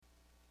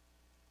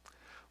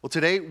Well,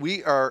 today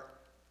we are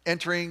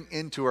entering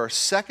into our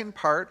second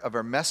part of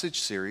our message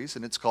series,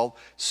 and it's called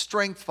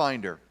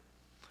Strengthfinder.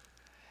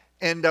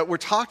 And we're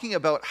talking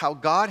about how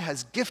God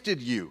has gifted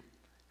you,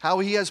 how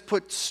He has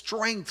put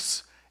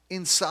strengths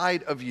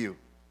inside of you.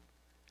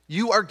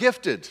 You are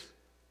gifted.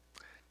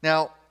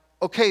 Now,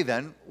 okay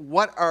then,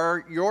 what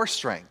are your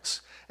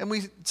strengths? And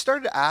we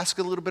started to ask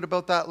a little bit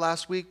about that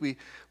last week. We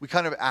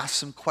kind of asked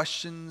some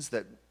questions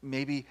that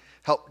maybe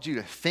helped you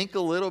to think a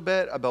little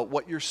bit about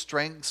what your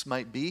strengths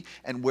might be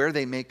and where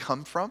they may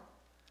come from.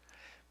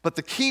 But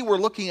the key we're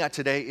looking at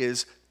today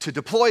is to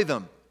deploy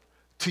them,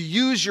 to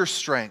use your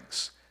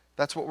strengths.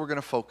 That's what we're going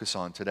to focus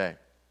on today.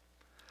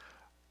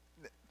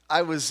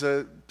 I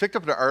picked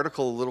up an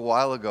article a little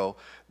while ago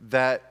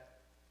that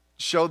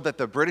showed that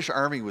the British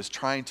Army was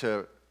trying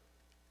to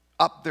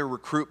up their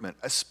recruitment,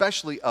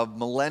 especially of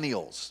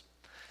millennials.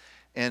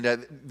 And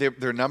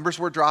their numbers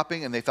were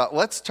dropping, and they thought,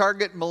 let's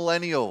target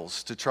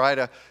millennials to try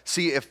to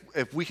see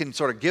if we can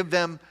sort of give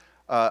them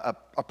a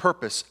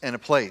purpose and a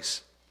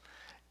place.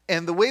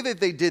 And the way that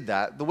they did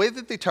that, the way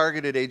that they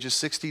targeted ages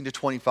 16 to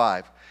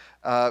 25,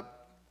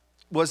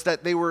 was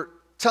that they were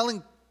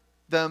telling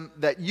them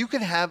that you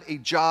can have a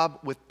job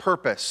with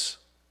purpose.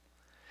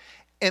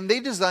 And they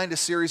designed a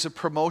series of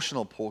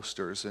promotional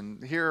posters,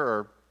 and here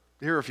are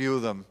a few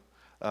of them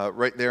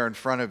right there in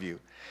front of you.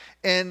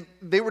 And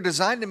they were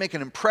designed to make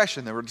an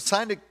impression. They were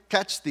designed to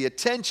catch the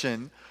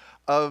attention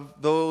of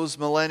those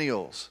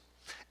millennials.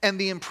 And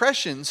the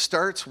impression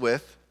starts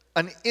with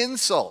an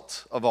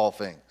insult of all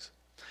things.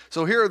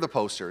 So here are the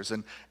posters.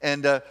 And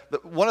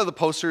one of the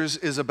posters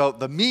is about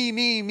the me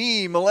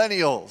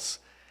millennials.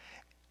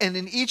 And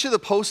in each of the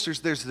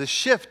posters, there's this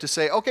shift to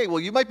say, okay, well,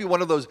 you might be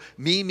one of those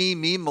me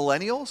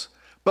millennials,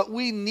 but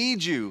we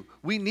need you.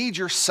 We need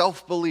your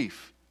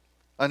self-belief.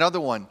 Another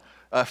one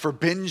for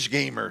binge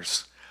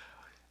gamers.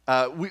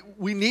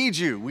 We need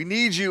you. We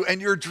need you and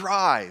your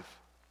drive.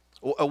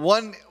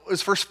 One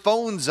was for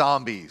phone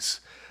zombies.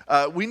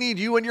 We need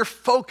you and your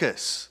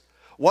focus.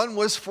 One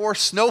was for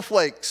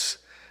snowflakes.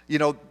 You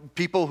know,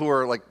 people who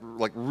are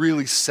like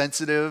really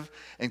sensitive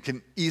and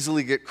can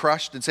easily get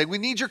crushed, and say, we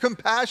need your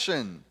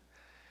compassion.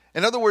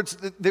 In other words,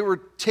 they were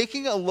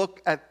taking a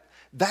look at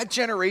that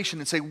generation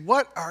and say,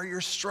 what are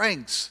your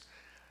strengths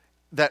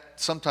that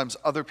sometimes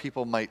other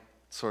people might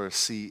sort of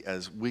see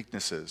as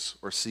weaknesses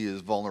or see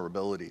as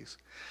vulnerabilities?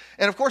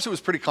 And of course, it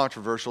was pretty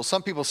controversial.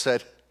 Some people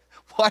said,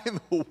 why in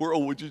the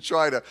world would you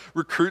try to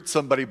recruit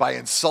somebody by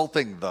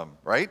insulting them,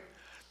 right?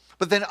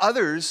 But then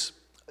others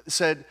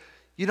said,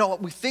 you know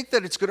what, we think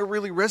that it's going to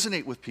really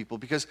resonate with people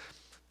because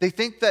they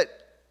think that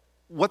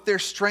what their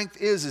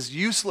strength is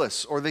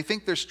useless, or they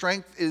think their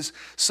strength is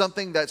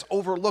something that's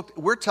overlooked.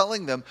 We're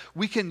telling them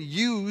we can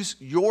use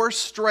your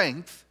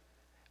strength,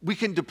 we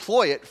can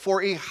deploy it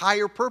for a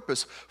higher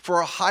purpose,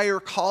 for a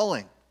higher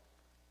calling.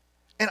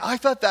 And I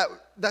thought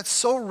that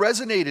so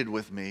resonated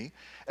with me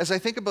as I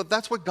think about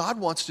that's what God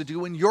wants to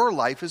do in your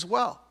life as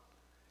well.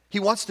 He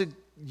wants to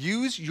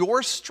use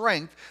your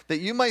strength that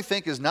you might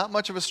think is not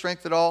much of a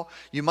strength at all.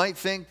 You might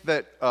think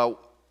that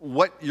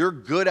what you're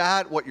good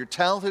at, what you're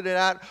talented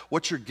at,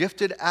 what you're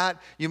gifted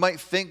at, you might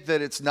think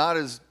that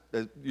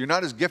you're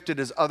not as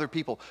gifted as other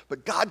people.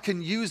 But God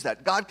can use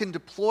that. God can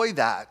deploy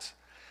that.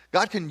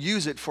 God can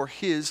use it for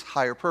His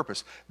higher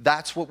purpose.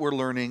 That's what we're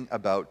learning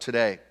about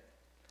today.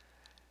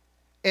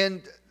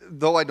 And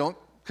though I don't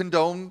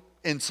condone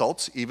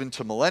insults, even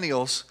to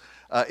millennials,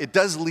 it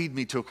does lead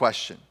me to a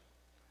question.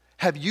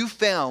 Have you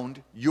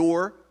found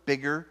your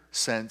bigger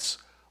sense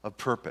of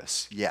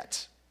purpose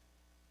yet?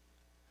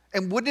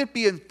 And wouldn't it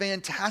be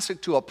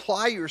fantastic to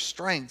apply your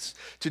strengths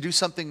to do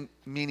something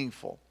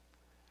meaningful?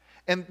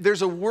 And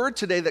there's a word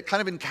today that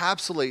kind of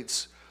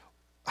encapsulates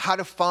how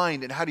to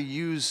find and how to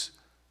use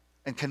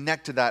and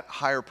connect to that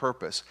higher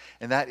purpose,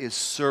 and that is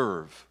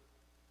serve.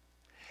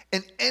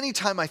 And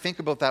anytime I think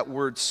about that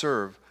word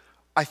serve,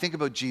 I think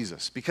about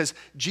Jesus, because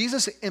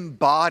Jesus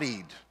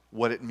embodied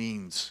what it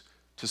means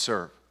to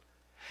serve.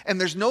 And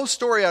there's no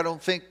story, I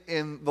don't think,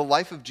 in the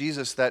life of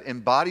Jesus that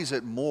embodies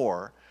it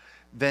more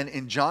than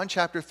in John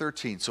chapter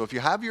 13. So if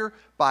you have your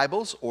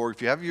Bibles, or if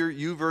you have your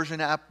YouVersion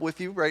app with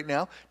you right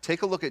now,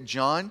 take a look at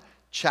John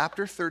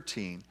chapter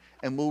 13,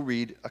 and we'll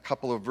read a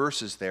couple of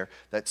verses there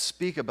that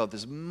speak about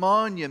this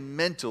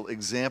monumental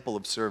example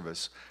of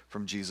service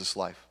from Jesus'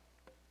 life.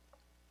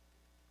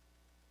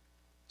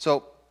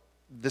 So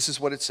this is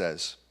what it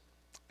says,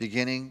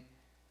 beginning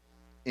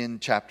in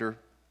chapter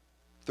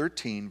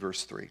 13,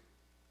 verse 3.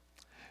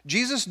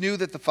 Jesus knew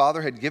that the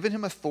Father had given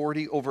him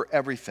authority over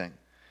everything,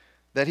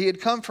 that he had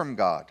come from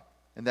God,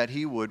 and that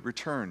he would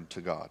return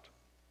to God.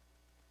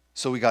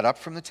 So he got up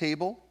from the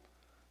table,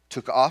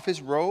 took off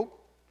his robe,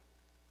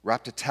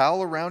 wrapped a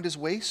towel around his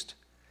waist,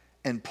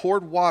 and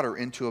poured water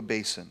into a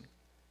basin.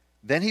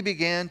 Then he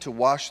began to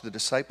wash the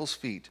disciples'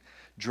 feet,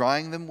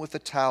 drying them with a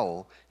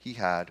towel he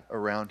had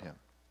around him.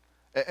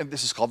 And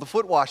this is called the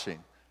foot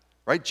washing,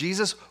 right?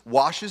 Jesus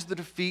washes the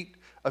feet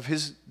of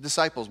his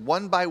disciples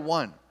one by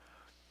one.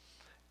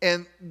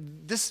 And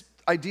this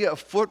idea of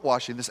foot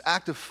washing, this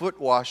act of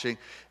foot washing,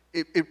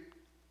 it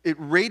it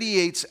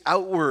radiates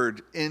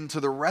outward into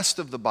the rest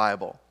of the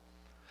Bible.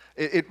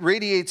 It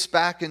radiates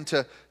back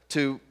into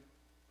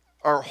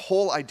our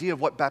whole idea of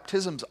what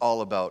baptism's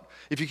all about.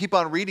 If you keep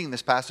on reading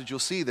this passage, you'll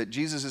see that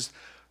Jesus is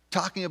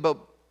talking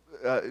about,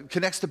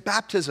 connects to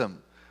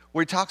baptism,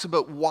 where he talks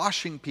about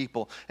washing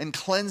people and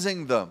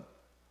cleansing them,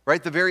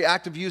 right? The very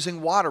act of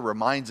using water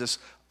reminds us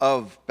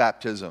of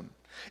baptism.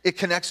 It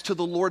connects to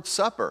the Lord's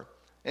Supper.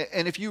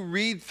 And if you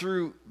read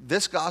through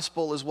this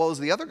gospel as well as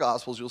the other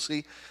gospels, you'll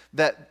see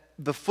that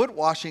the foot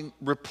washing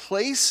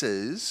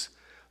replaces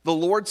the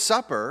Lord's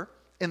Supper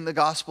in the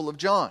Gospel of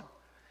John.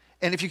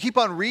 And if you keep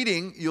on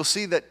reading, you'll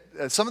see that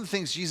some of the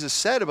things Jesus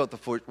said about the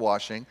foot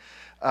washing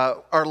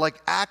are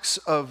like acts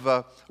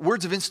of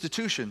words of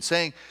institution,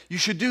 saying, you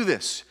should do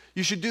this.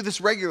 You should do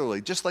this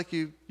regularly, just like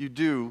you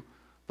do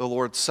the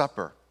Lord's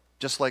Supper,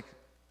 just like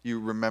you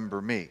remember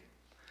me.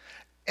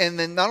 And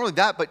then not only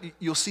that, but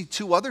you'll see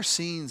two other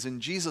scenes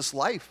in Jesus'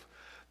 life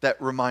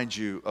that remind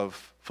you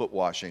of foot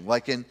washing.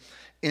 Like in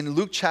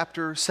Luke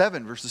chapter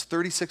 7, verses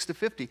 36 to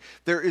 50,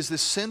 there is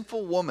this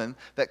sinful woman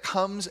that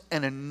comes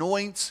and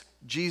anoints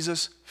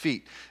Jesus'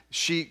 feet.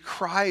 She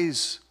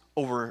cries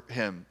over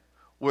him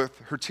with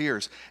her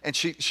tears, and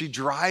she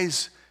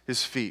dries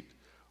his feet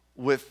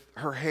with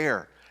her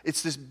hair.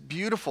 It's this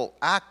beautiful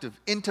act of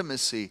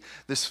intimacy,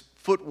 this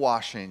foot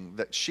washing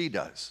that she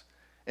does,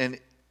 and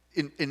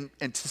in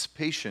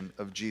anticipation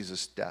of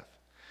Jesus' death.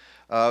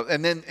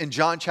 And then in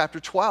John chapter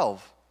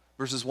 12,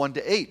 verses 1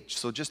 to 8,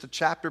 so just a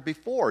chapter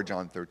before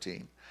John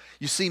 13,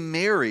 you see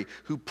Mary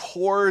who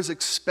pours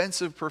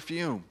expensive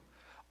perfume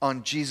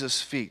on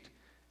Jesus' feet.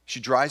 She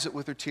dries it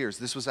with her tears.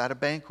 This was at a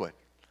banquet.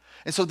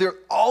 And so there are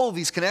all of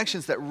these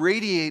connections that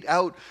radiate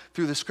out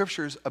through the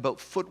scriptures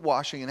about foot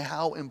washing and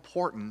how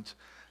important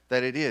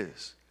that it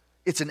is.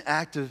 It's an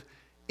act of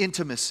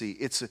intimacy.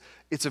 It's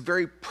a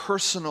very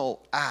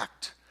personal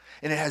act.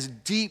 And it has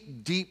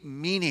deep, deep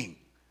meaning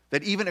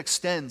that even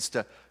extends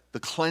to the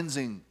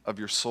cleansing of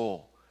your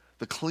soul,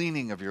 the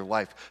cleaning of your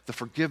life, the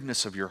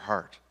forgiveness of your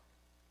heart.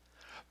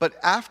 But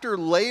after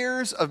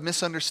layers of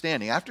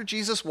misunderstanding, after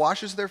Jesus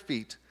washes their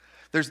feet,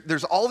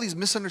 there's all these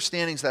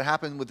misunderstandings that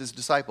happen with his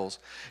disciples.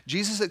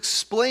 Jesus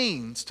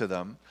explains to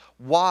them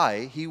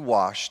why he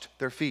washed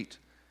their feet.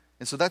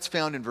 And so that's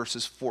found in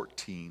verses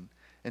 14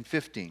 and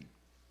 15.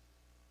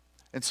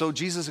 And so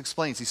Jesus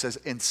explains, he says,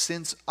 and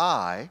since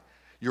I,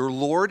 your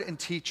Lord and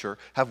teacher,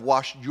 have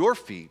washed your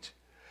feet,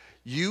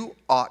 you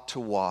ought to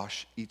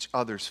wash each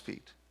other's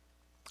feet.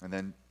 And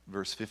then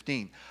verse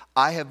 15,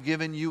 I have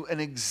given you an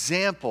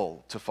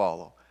example to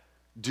follow.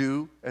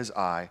 Do as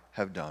I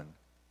have done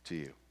to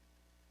you.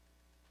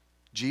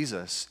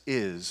 Jesus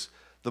is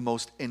the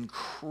most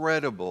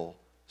incredible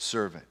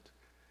servant.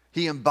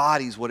 He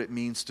embodies what it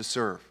means to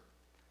serve.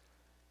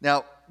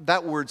 Now,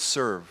 that word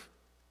serve,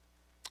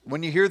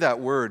 when you hear that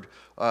word,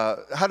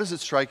 how does it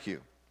strike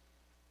you?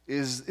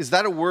 Is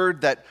that a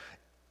word that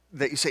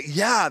you say,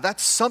 yeah,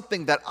 that's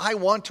something that I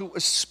want to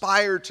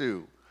aspire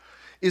to?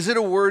 Is it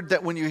a word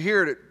that when you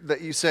hear it,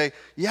 that you say,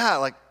 yeah,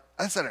 like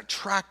that's an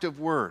attractive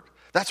word.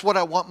 That's what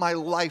I want my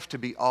life to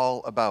be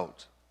all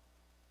about.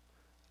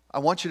 I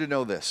want you to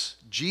know this.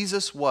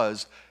 Jesus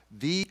was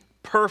the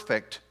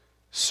perfect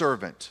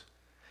servant.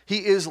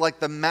 He is like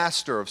the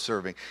master of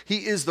serving.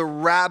 He is the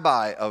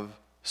rabbi of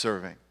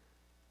serving.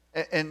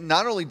 And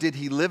not only did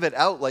he live it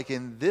out like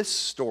in this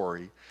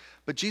story,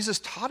 but Jesus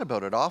taught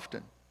about it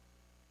often.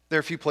 There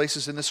are a few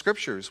places in the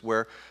scriptures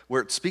where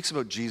it speaks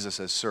about Jesus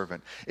as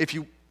servant. If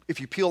you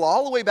peel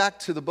all the way back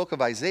to the book of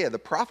Isaiah, the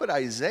prophet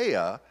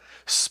Isaiah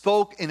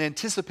spoke in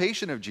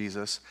anticipation of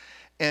Jesus,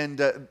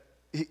 and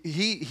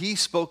he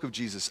spoke of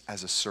Jesus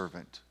as a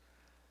servant.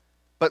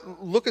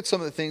 But look at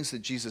some of the things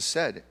that Jesus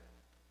said.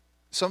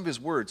 Some of his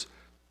words.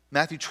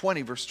 Matthew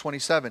 20, verse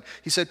 27.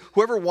 He said,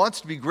 whoever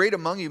wants to be great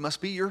among you must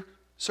be your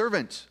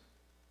servant.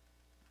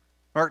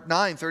 Mark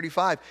 9,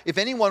 35. If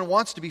anyone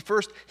wants to be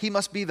first, he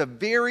must be the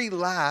very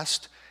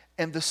last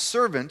and the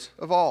servant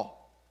of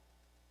all.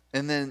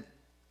 And then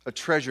a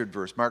treasured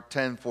verse, Mark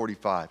 10,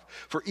 45.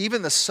 For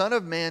even the Son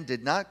of Man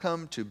did not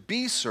come to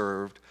be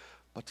served,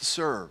 but to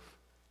serve,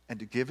 and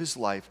to give his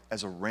life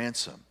as a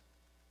ransom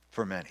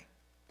for many.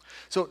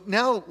 So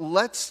now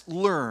let's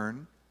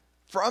learn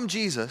from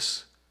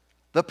Jesus,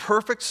 the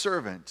perfect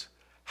servant,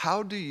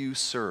 how do you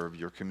serve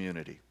your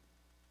community?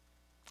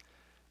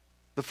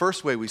 The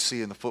first way we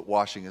see in the foot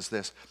washing is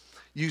this.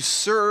 You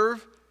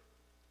serve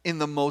in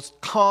the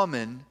most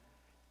common,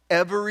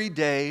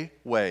 everyday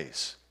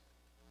ways.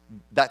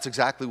 That's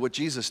exactly what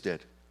Jesus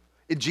did.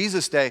 In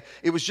Jesus' day,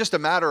 it was just a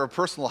matter of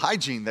personal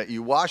hygiene that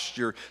you washed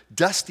your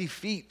dusty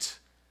feet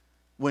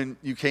when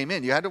you came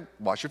in. You had to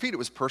wash your feet. It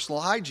was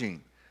personal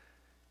hygiene.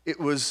 It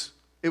was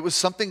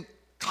something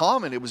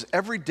common. It was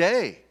every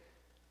day.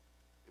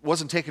 It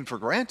wasn't taken for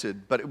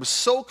granted, but it was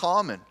so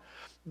common.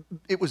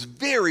 It was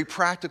very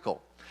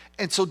practical.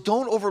 And so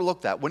don't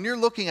overlook that. When you're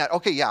looking at,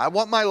 okay, yeah, I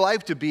want my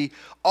life to be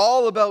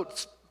all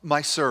about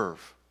my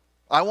serve.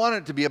 I want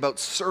it to be about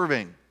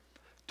serving.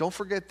 Don't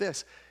forget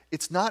this.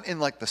 It's not in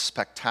like the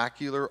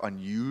spectacular,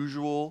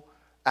 unusual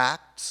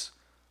acts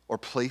or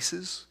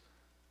places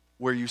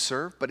where you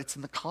serve, but it's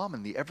in the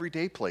common, the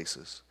everyday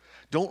places.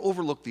 Don't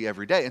overlook the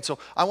everyday. And so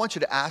I want you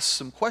to ask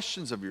some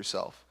questions of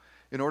yourself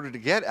in order to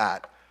get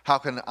at how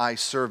can I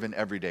serve in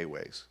everyday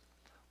ways.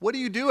 What do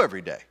you do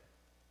every day?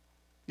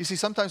 You see,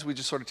 sometimes we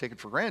just sort of take it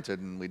for granted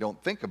and we don't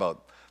think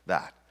about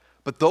that.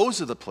 But those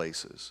are the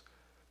places.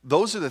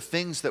 Those are the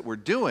things that we're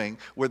doing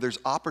where there's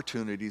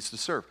opportunities to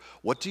serve.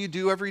 What do you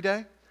do every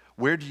day?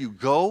 Where do you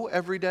go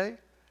every day?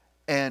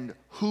 And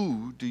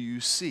who do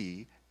you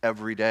see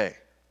every day?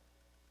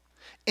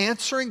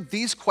 Answering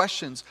these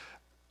questions,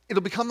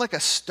 it'll become like a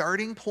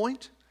starting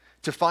point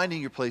to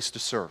finding your place to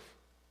serve.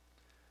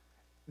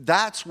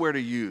 That's where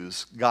to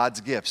use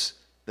God's gifts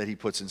that he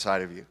puts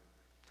inside of you.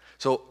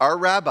 So our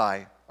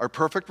rabbi, our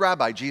perfect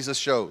rabbi, Jesus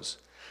shows,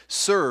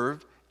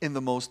 serve in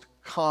the most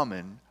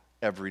common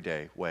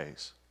everyday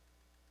ways.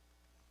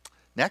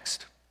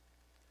 Next,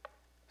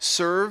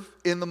 serve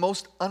in the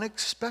most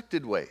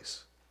unexpected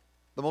ways.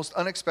 The most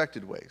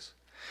unexpected ways.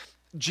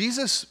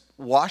 Jesus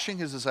washing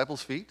his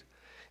disciples' feet,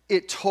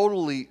 it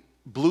totally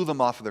blew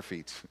them off of their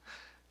feet.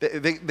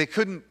 They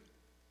couldn't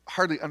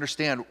hardly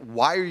understand,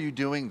 why are you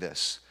doing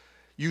this?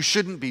 You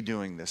shouldn't be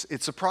doing this.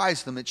 It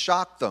surprised them. It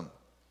shocked them.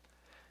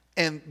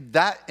 And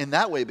that, in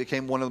that way,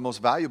 became one of the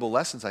most valuable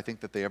lessons I think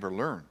that they ever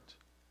learned,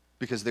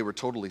 because they were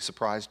totally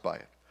surprised by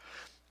it.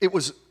 It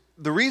was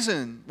the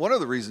reason, one of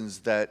the reasons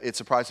that it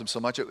surprised them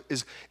so much,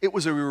 it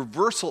was a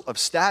reversal of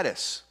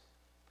status.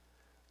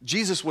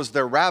 Jesus was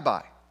their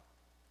rabbi.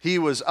 He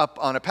was up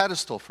on a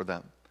pedestal for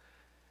them.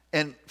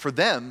 And for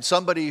them,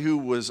 somebody who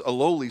was a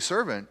lowly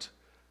servant,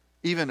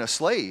 even a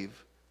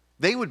slave,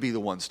 they would be the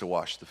ones to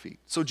wash the feet.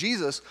 So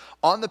Jesus,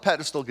 on the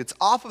pedestal, gets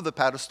off of the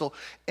pedestal,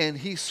 and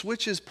he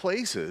switches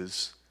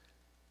places,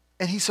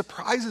 and he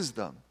surprises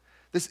them.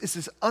 This is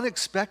this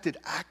unexpected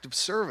act of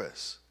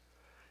service.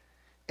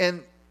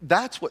 And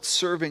that's what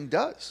serving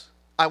does.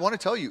 I want to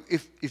tell you,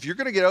 if you're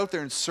going to get out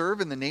there and serve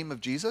in the name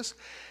of Jesus,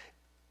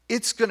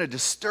 it's going to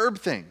disturb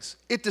things.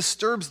 It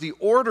disturbs the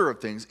order of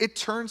things. It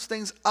turns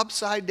things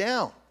upside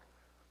down.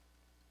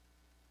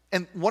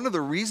 And one of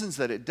the reasons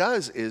that it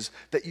does is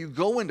that you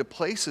go into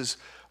places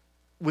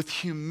with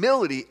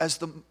humility as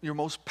your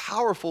most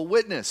powerful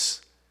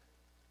witness.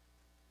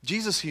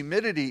 Jesus'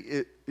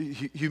 humility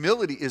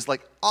is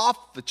like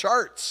off the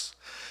charts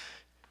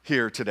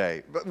here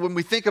today. But when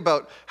we think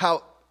about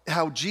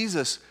how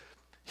Jesus,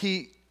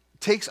 he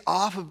takes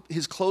off of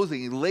his clothing,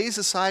 he lays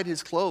aside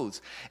his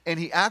clothes, and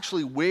he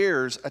actually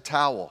wears a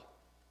towel.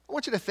 I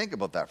want you to think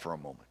about that for a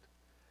moment.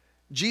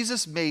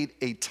 Jesus made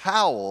a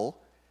towel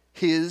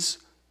his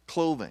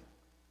clothing.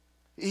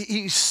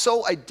 He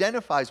so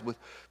identifies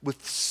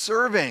with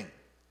serving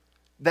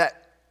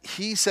that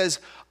he says,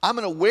 I'm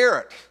going to wear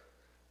it.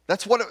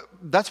 That's what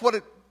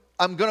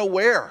I'm going to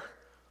wear.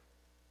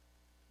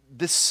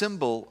 This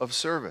symbol of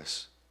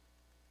service.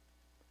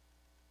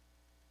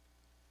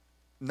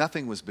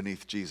 Nothing was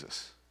beneath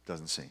Jesus,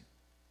 doesn't seem.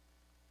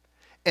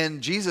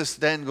 And Jesus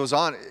then goes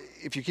on.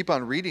 If you keep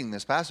on reading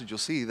this passage, you'll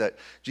see that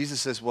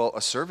Jesus says, well,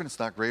 a servant's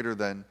not greater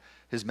than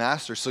his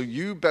master, so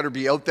you better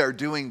be out there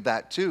doing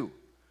that too.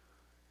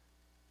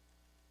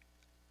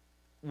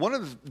 One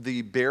of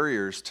the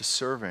barriers to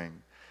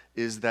serving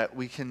is that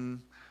we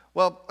can,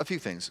 well, a few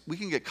things. We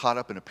can get caught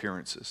up in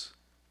appearances,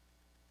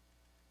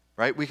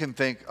 right? We can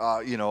think,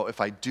 if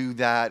I do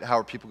that, how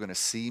are people going to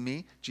see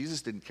me?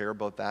 Jesus didn't care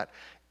about that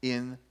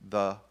in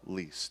the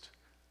least.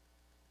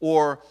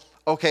 Or,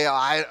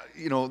 okay,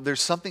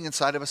 there's something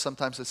inside of us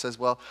sometimes that says,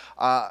 well,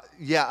 I'm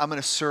going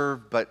to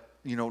serve, but,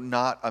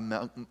 not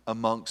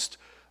amongst,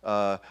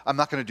 I'm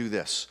not going to do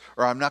this,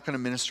 or I'm not going to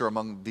minister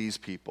among these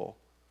people.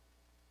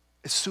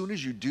 As soon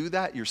as you do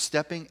that, you're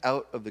stepping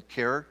out of the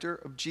character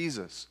of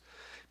Jesus.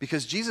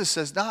 Because Jesus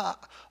says,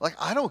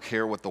 I don't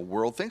care what the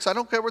world thinks. I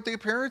don't care what the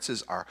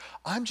appearances are.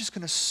 I'm just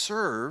going to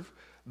serve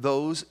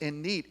those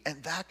in need.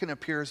 And that can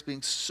appear as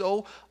being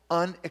so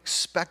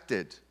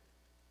unexpected.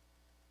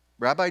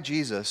 Rabbi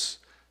Jesus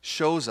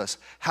shows us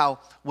how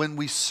when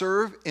we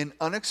serve in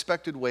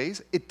unexpected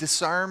ways, it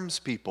disarms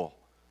people.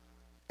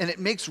 And it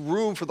makes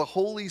room for the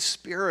Holy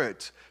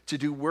Spirit to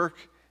do work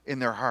in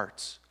their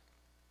hearts.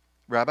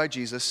 Rabbi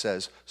Jesus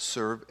says,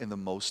 serve in the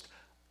most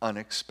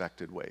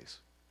unexpected ways.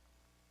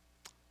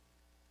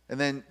 And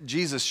then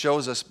Jesus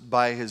shows us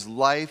by his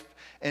life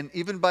and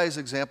even by his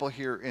example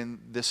here in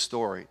this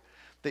story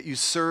that you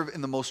serve in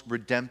the most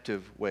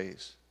redemptive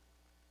ways.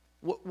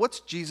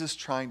 What's Jesus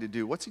trying to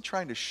do? What's he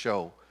trying to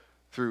show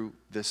through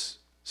this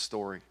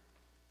story,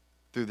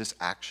 through this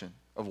action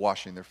of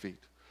washing their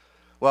feet?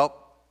 Well,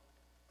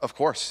 of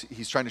course,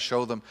 he's trying to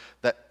show them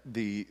that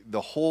the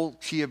whole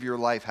key of your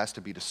life has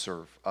to be to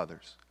serve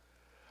others.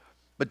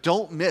 But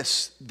don't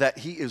miss that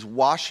he is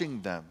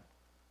washing them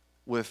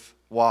with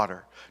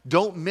water.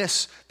 Don't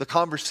miss the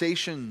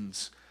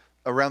conversations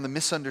around the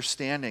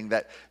misunderstanding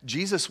that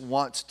Jesus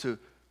wants to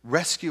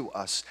rescue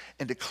us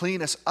and to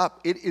clean us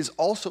up. It is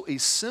also a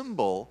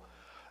symbol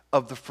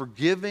of the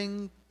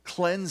forgiving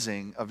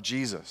cleansing of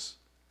Jesus.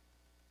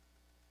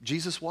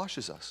 Jesus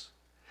washes us.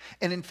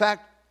 And in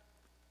fact,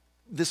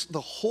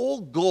 the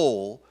whole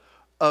goal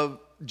of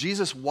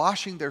Jesus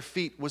washing their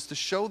feet was to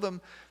show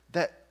them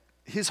that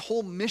his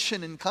whole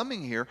mission in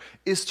coming here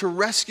is to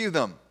rescue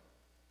them.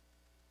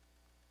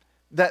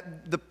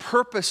 That the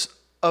purpose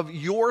of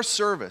your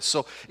service,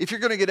 so if you're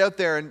going to get out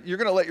there and you're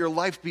going to let your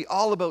life be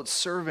all about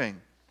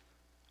serving,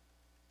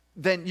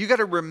 then you got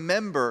to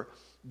remember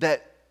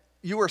that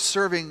you are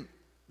serving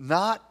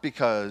not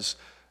because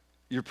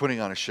you're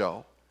putting on a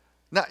show.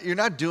 You're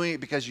not doing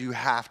it because you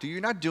have to.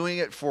 You're not doing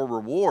it for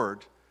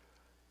reward.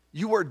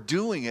 You are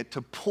doing it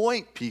to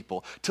point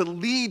people, to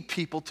lead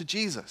people to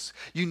Jesus.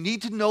 You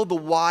need to know the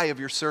why of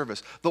your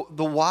service.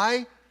 The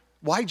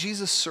why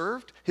Jesus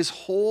served his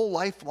whole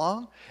life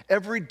long,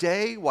 every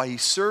day, why he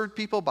served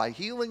people by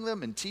healing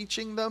them and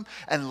teaching them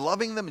and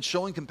loving them and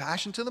showing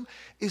compassion to them,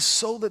 is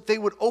so that they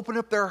would open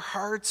up their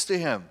hearts to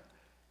him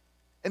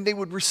and they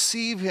would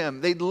receive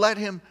him. They'd let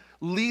him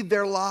lead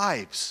their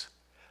lives.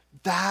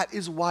 That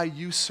is why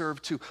you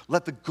serve too.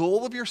 Let the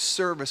goal of your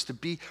service to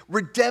be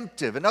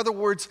redemptive. In other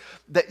words,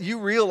 that you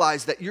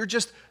realize that you're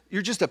just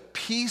a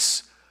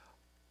piece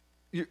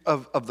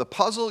of the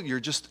puzzle.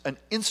 You're just an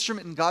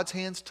instrument in God's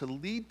hands to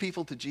lead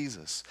people to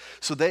Jesus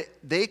so that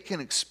they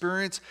can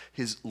experience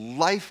his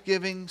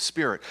life-giving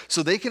spirit,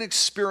 so they can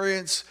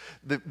experience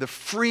the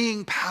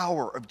freeing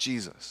power of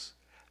Jesus.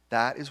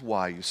 That is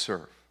why you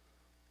serve.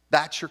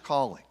 That's your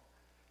calling.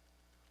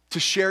 To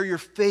share your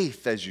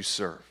faith as you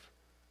serve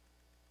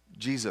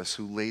Jesus,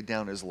 who laid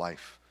down his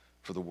life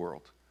for the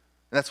world.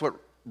 And that's what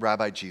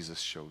Rabbi Jesus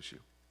shows you.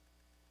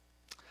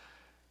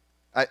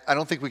 I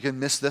don't think we can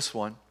miss this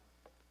one.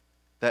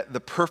 That the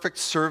perfect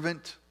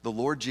servant, the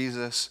Lord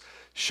Jesus,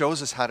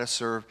 shows us how to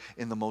serve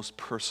in the most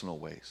personal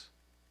ways.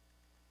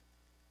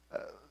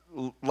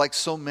 Like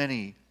so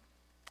many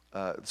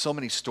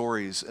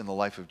stories in the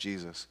life of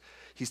Jesus,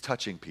 he's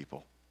touching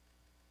people.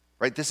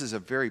 Right? This is a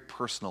very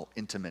personal,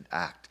 intimate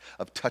act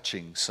of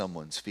touching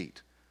someone's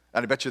feet.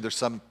 And I bet you there's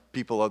some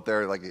people out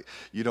there, like,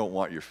 you don't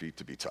want your feet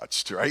to be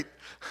touched, right?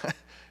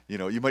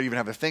 You might even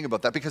have a thing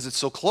about that because it's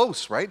so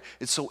close, right?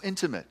 It's so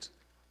intimate.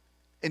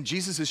 And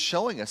Jesus is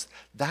showing us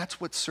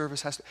that's what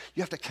service has to.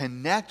 You have to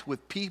connect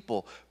with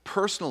people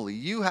personally.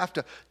 You have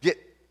to get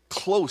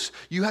close.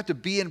 You have to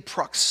be in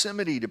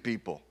proximity to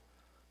people.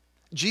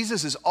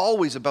 Jesus is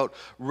always about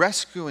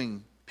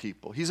rescuing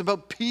people. He's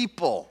about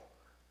people.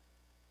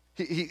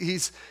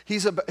 He's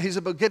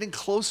about getting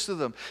close to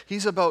them.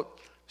 He's about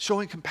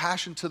showing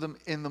compassion to them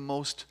in the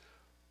most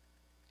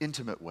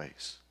intimate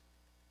ways.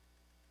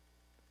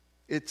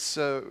 It's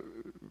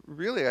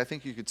really, I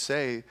think you could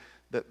say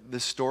that the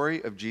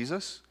story of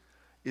Jesus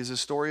is a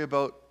story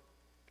about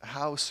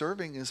how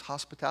serving is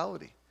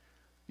hospitality.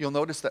 You'll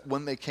notice that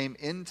when they came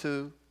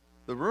into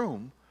the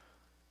room,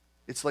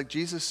 it's like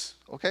Jesus,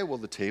 okay, well,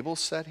 the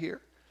table's set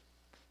here,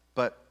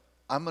 but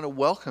I'm going to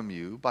welcome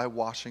you by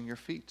washing your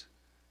feet.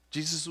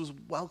 Jesus was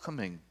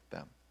welcoming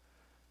them.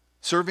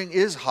 Serving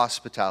is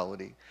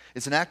hospitality.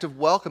 It's an act of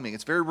welcoming.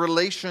 It's very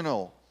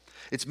relational.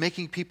 It's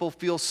making people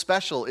feel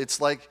special.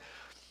 It's like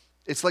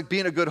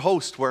being a good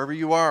host wherever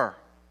you are.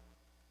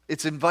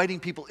 It's inviting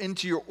people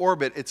into your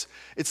orbit.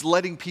 It's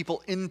letting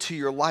people into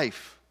your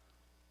life.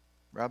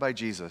 Rabbi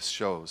Jesus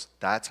shows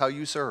that's how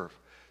you serve.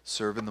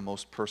 Serve in the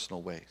most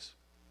personal ways.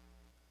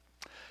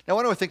 Now,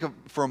 I want to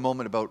think for a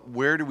moment about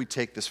where do we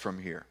take this from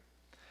here?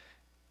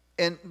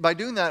 And by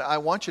doing that, I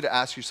want you to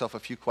ask yourself a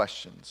few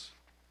questions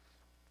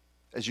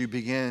as you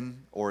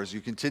begin or as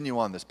you continue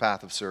on this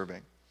path of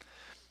serving.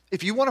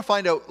 If you want to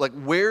find out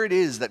where it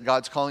is that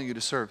God's calling you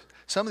to serve,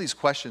 some of these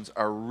questions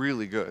are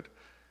really good.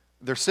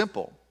 They're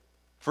simple.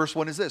 First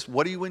one is this: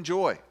 what do you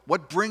enjoy?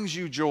 What brings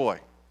you joy?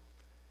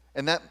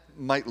 And that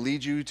might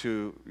lead you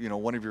to,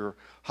 one of your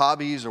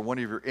hobbies or one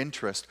of your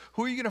interests.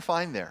 Who are you going to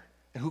find there?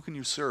 And who can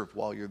you serve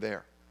while you're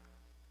there?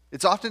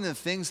 It's often the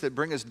things that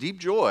bring us deep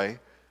joy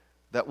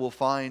that we'll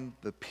find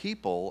the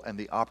people and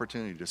the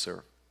opportunity to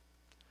serve.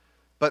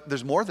 But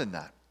there's more than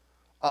that.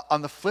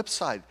 On the flip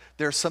side,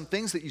 there are some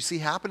things that you see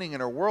happening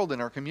in our world, in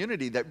our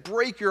community, that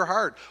break your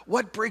heart.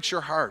 What breaks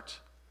your heart?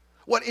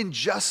 What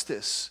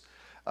injustice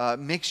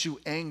makes you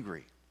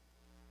angry?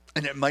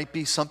 And it might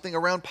be something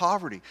around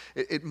poverty.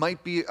 It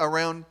might be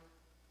around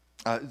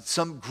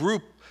some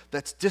group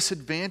that's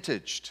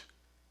disadvantaged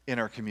in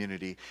our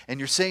community. And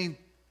you're saying,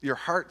 your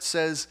heart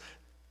says,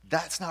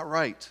 that's not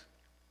right.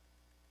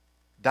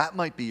 That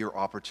might be your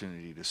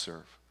opportunity to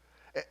serve.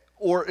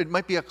 Or it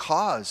might be a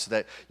cause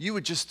that you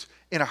would just,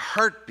 in a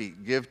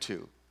heartbeat, give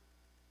to.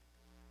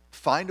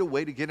 Find a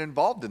way to get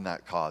involved in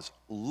that cause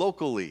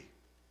locally.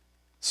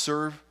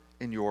 Serve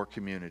in your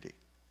community.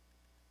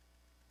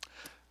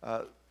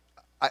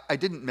 I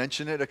didn't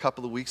mention it a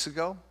couple of weeks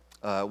ago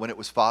when it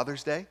was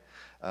Father's Day,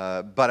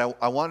 but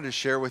I wanted to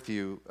share with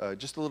you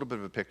just a little bit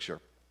of a picture.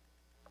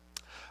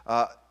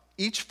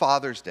 Each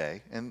Father's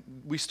Day, and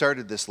we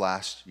started this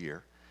last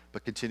year,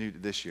 but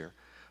continued this year,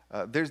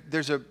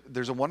 there's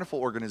a wonderful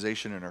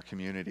organization in our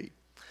community,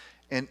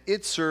 and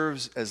it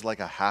serves as like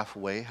a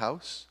halfway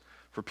house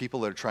for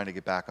people that are trying to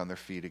get back on their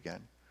feet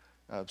again.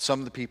 Some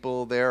of the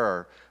people there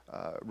are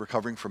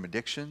recovering from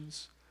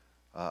addictions.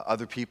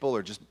 Other people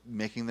are just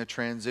making the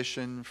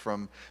transition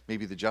from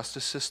maybe the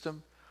justice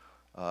system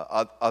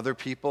Other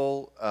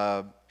people,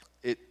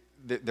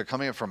 they're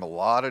coming from a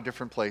lot of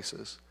different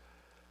places,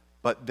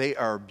 but they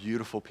are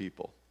beautiful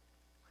people.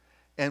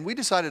 And we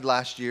decided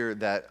last year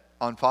that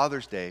on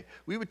Father's Day,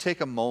 we would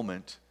take a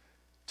moment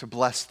to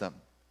bless them.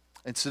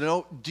 And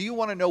so do you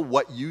want to know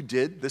what you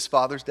did this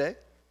Father's Day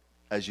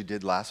as you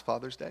did last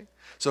Father's Day?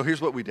 So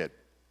here's what we did.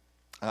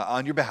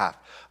 On your behalf,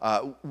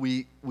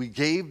 we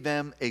gave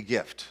them a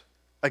gift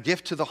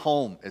to the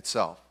home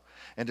itself.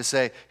 And to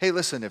say, hey,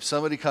 listen, if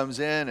somebody comes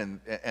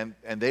in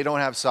and they don't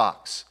have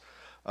socks,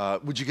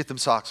 would you get them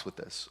socks with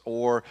this?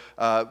 Or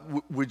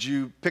would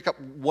you pick up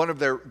one of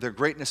their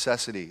great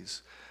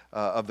necessities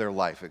of their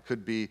life? It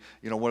could be,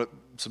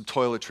 some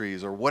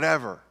toiletries or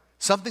whatever,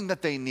 something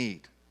that they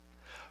need.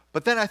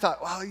 But then I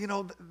thought,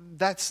 well,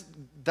 that's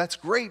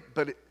great,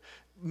 but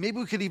maybe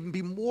we could even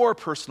be more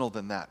personal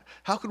than that.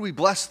 How could we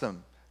bless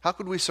them? How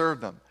could we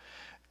serve them?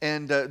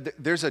 And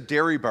there's a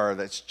dairy bar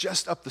that's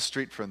just up the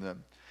street from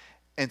them.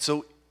 And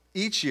so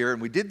each year,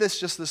 and we did this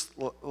just this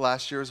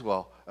last year as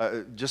well,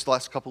 just the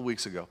last couple of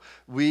weeks ago,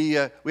 we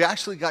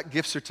actually got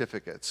gift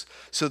certificates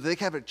so they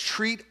can have a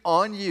treat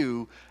on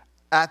you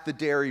at the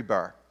dairy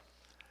bar.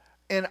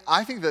 And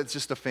I think that's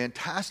just a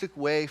fantastic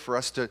way for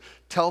us to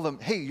tell them,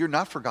 hey, you're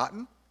not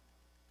forgotten.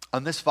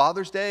 On this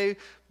Father's Day,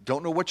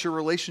 don't know what your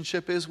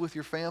relationship is with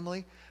your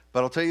family,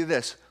 but I'll tell you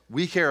this,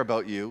 we care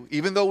about you.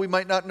 Even though we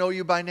might not know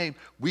you by name,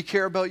 we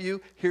care about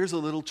you. Here's a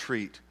little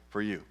treat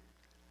for you.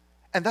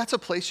 And that's a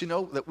place,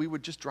 that we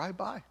would just drive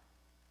by.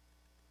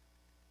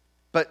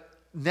 But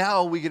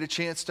now we get a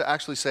chance to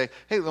actually say,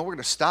 hey, we're going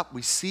to stop.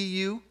 We see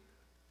you.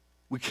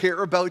 We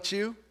care about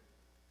you.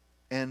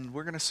 And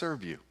we're going to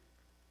serve you.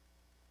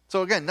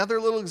 So again, another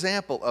little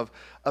example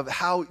of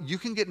how you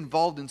can get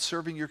involved in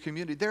serving your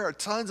community. There are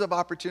tons of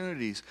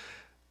opportunities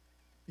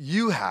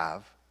you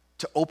have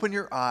to open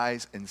your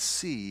eyes and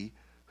see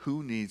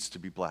who needs to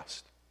be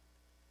blessed.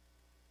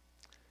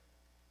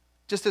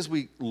 Just as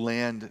we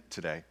land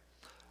today,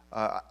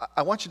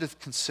 I want you to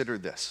consider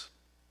this.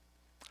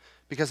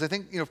 Because I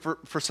think,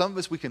 for some of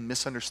us, we can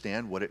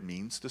misunderstand what it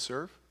means to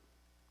serve.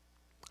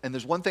 And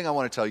there's one thing I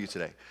want to tell you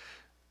today.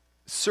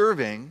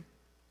 Serving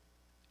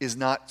is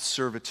not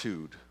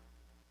servitude.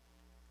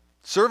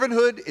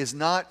 Servanthood is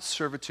not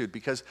servitude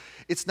because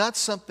it's not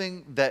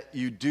something that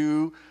you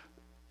do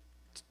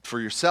for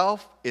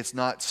yourself. It's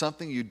not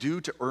something you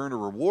do to earn a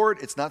reward.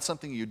 It's not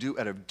something you do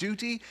out of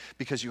duty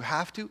because you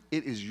have to.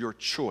 It is your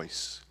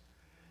choice.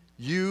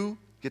 You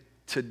get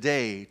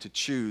today to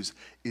choose,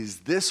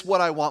 is this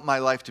what I want my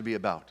life to be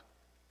about?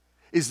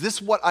 Is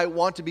this what I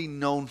want to be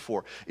known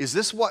for? Is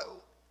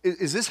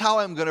this how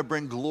I'm going to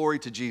bring glory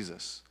to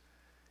Jesus?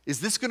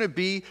 Is this going to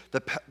be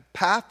the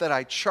path that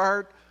I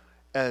chart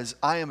as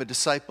I am a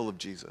disciple of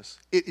Jesus?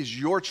 It is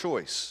your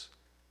choice.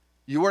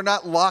 You are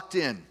not locked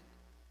in.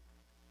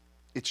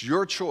 It's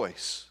your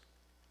choice.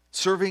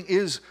 Serving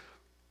is,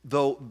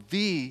 though,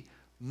 the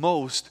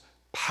most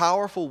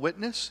powerful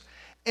witness,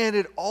 and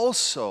it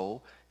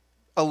also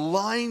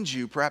aligns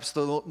you perhaps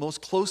the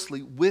most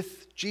closely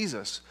with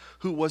Jesus,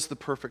 who was the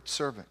perfect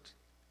servant.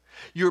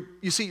 You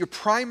see, your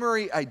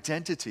primary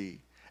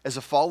identity as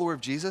a follower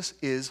of Jesus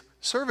is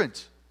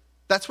servant.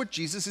 That's what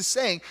Jesus is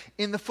saying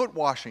in the foot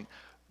washing.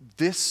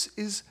 This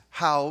is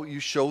how you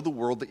show the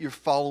world that you're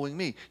following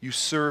me. You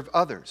serve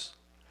others.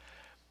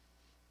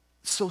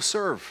 So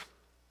serve.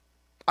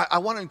 I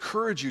want to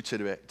encourage you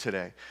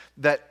today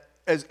that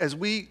as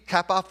we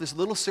cap off this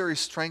little series,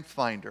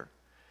 Strengthfinder,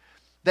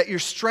 that your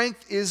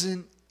strength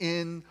isn't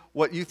in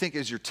what you think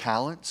is your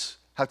talents,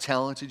 how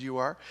talented you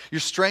are. Your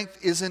strength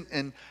isn't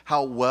in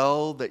how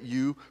well that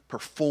you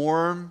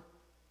perform.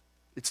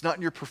 It's not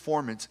in your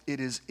performance. It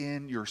is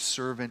in your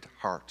servant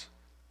heart.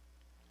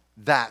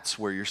 That's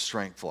where your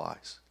strength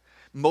lies.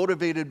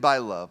 Motivated by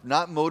love,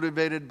 not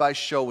motivated by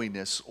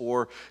showiness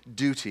or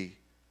duty.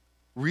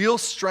 Real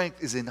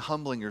strength is in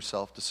humbling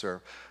yourself to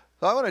serve.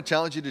 So I want to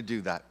challenge you to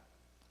do that.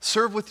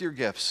 Serve with your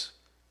gifts.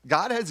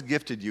 God has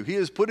gifted you. He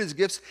has put his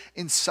gifts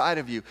inside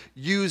of you.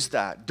 Use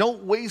that.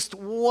 Don't waste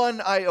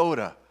one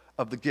iota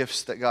of the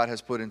gifts that God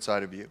has put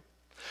inside of you.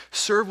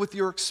 Serve with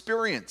your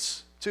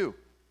experience too,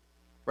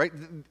 right?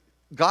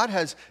 God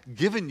has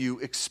given you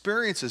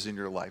experiences in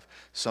your life.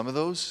 Some of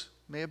those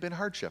may have been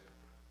hardship.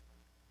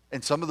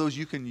 And some of those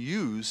you can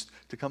use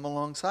to come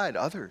alongside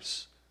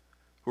others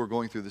who are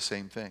going through the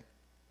same thing.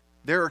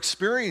 There are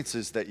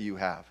experiences that you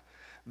have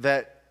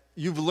that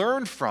you've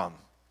learned from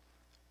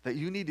that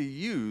you need to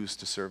use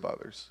to serve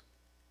others.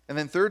 And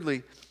then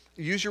thirdly,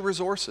 use your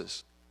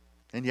resources.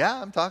 And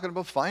yeah, I'm talking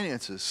about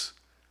finances.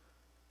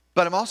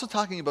 But I'm also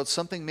talking about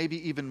something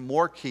maybe even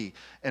more key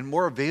and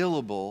more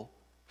available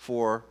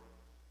for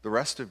the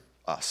rest of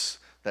us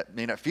that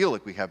may not feel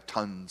like we have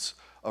tons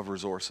of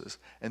resources.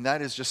 And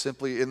that is just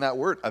simply in that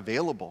word,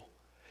 available.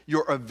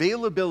 Your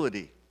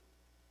availability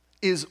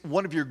is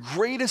one of your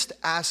greatest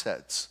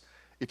assets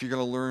if you're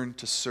going to learn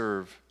to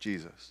serve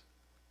Jesus.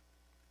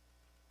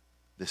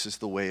 This is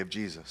the way of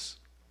Jesus.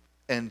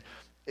 And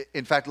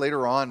in fact,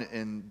 later on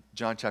in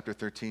John chapter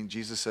 13,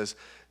 Jesus says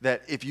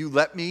that if you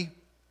let me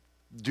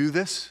do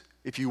this,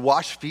 if you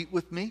wash feet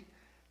with me,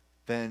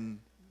 then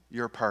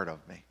you're a part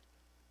of me.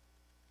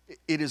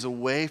 It is a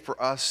way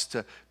for us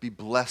to be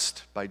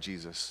blessed by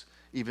Jesus,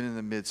 even in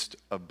the midst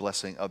of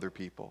blessing other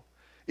people.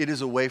 It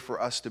is a way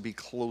for us to be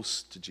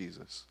close to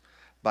Jesus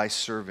by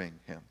serving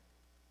him.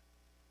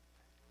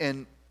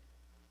 And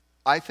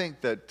I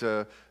think that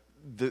the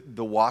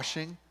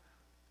washing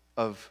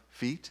of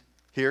feet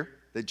here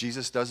that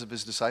Jesus does of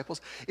his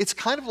disciples, it's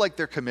kind of like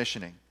their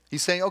commissioning.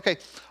 He's saying, okay,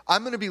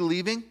 I'm going to be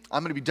leaving.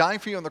 I'm going to be dying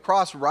for you on the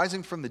cross,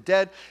 rising from the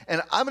dead,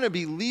 and I'm going to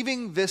be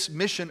leaving this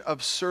mission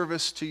of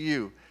service to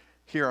you.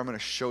 Here, I'm going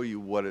to show you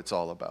what it's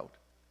all about.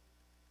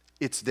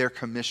 It's their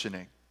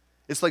commissioning.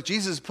 It's like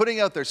Jesus is putting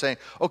out there saying,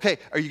 okay,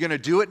 are you going to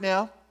do it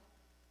now?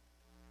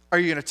 Are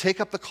you going to take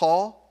up the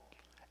call?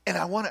 And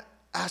I want to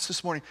ask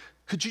this morning,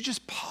 could you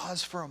just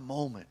pause for a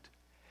moment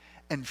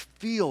and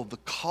feel the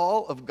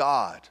call of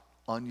God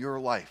on your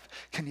life?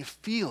 Can you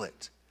feel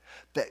it?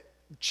 That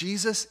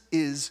Jesus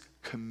is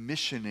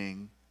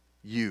commissioning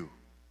you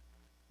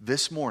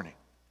this morning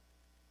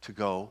to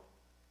go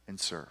and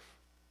serve.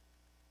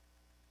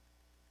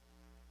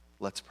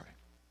 Let's pray.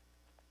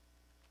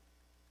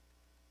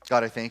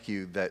 God, I thank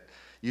you that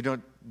you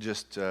don't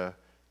just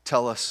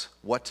tell us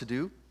what to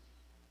do,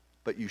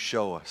 but you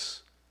show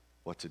us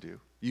what to do.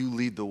 You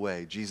lead the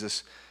way.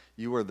 Jesus,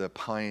 you are the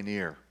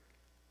pioneer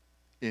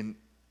in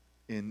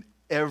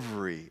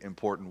every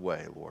important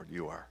way, Lord,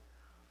 you are.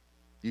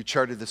 You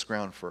charted this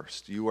ground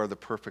first. You are the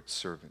perfect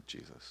servant,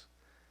 Jesus.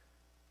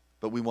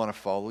 But we want to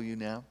follow you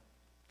now.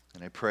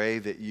 And I pray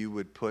that you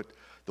would put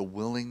the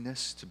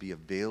willingness to be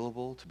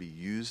available, to be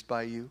used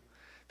by you,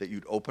 that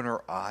you'd open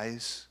our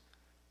eyes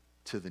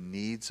to the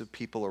needs of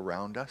people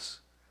around us,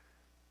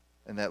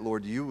 and that,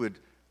 Lord, you would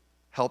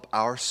help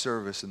our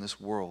service in this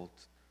world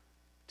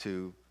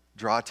to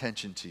draw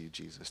attention to you,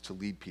 Jesus, to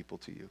lead people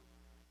to you.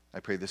 I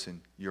pray this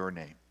in your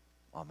name.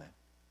 Amen.